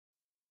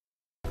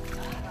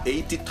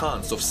80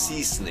 tons of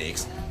sea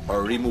snakes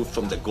are removed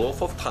from the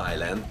Gulf of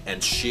Thailand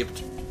and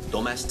shipped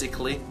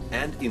domestically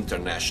and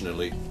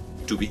internationally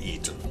to be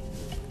eaten.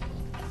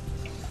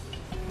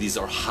 These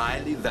are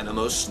highly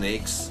venomous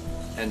snakes,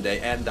 and they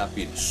end up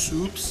in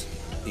soups,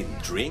 in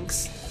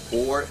drinks,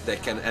 or they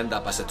can end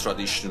up as a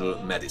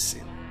traditional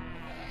medicine.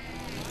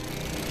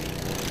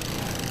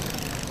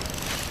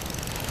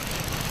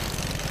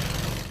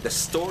 The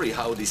story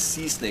how these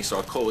sea snakes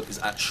are caught is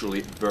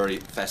actually very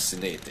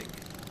fascinating.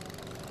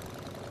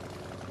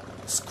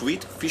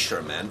 Squid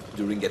fishermen,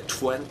 during a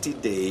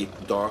 20-day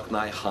dark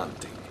night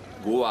hunting,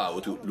 go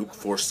out to look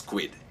for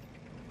squid.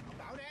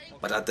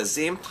 But at the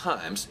same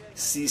time,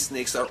 sea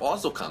snakes are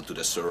also come to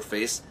the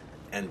surface,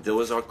 and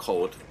those are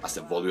caught as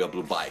a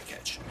valuable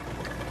bycatch.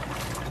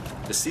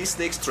 The sea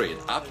snakes trade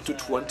up to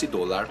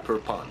 $20 per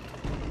pound.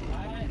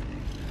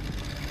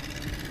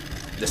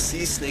 The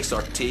sea snakes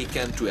are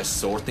taken to a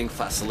sorting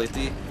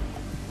facility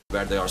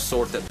where they are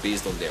sorted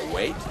based on their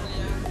weight.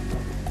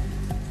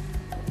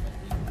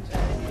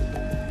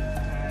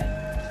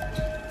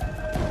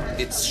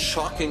 It's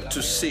shocking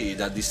to see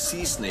that the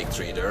sea snake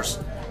traders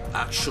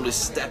actually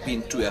step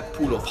into a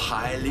pool of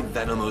highly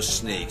venomous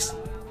snakes,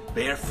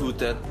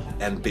 barefooted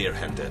and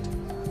barehanded.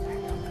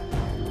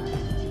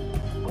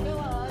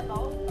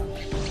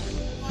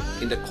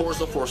 In the course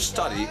of our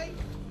study,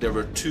 there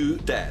were 2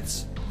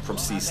 deaths from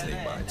sea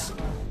snake bites.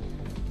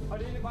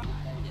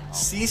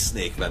 Sea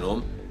snake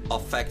venom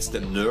affects the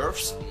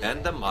nerves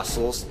and the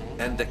muscles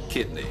and the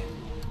kidney.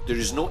 There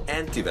is no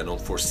antivenom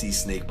for sea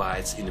snake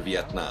bites in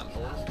Vietnam.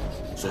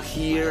 So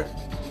here,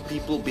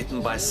 people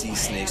bitten by sea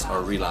snakes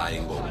are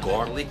relying on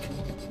garlic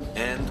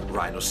and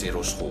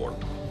rhinoceros horn.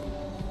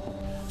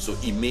 So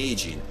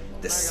imagine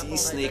the sea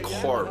snake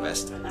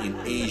harvest in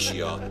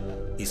Asia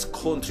is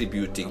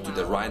contributing to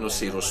the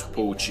rhinoceros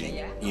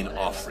poaching in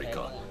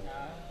Africa.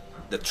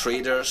 The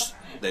traders,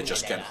 they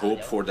just can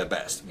hope for the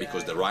best,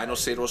 because the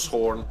rhinoceros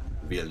horn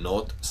will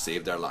not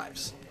save their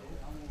lives.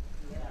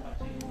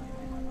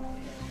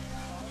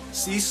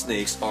 Sea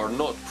snakes are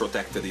not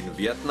protected in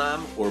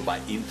Vietnam or by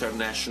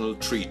international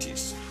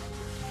treaties.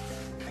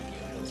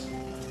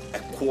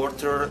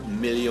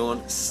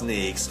 250,000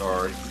 snakes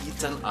are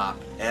eaten up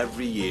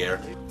every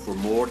year for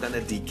more than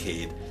a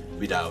decade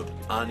without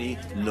any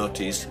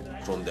notice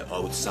from the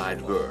outside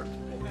world.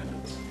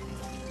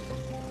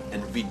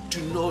 And we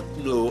do not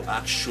know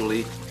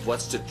actually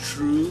what's the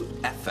true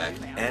effect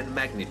and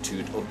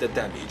magnitude of the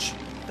damage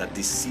that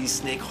this sea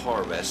snake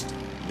harvest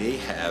may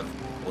have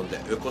on the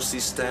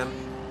ecosystem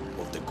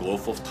of the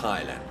Gulf of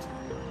Thailand.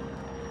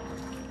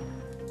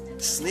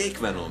 Snake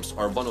venoms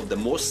are one of the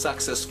most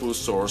successful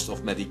sources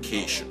of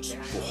medications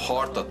for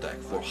heart attack,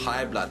 for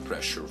high blood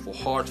pressure, for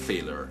heart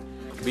failure.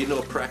 We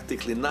know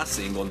practically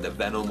nothing on the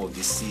venom of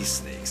these sea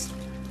snakes.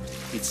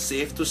 It's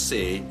safe to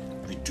say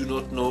we do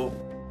not know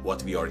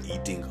what we are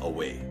eating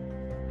away.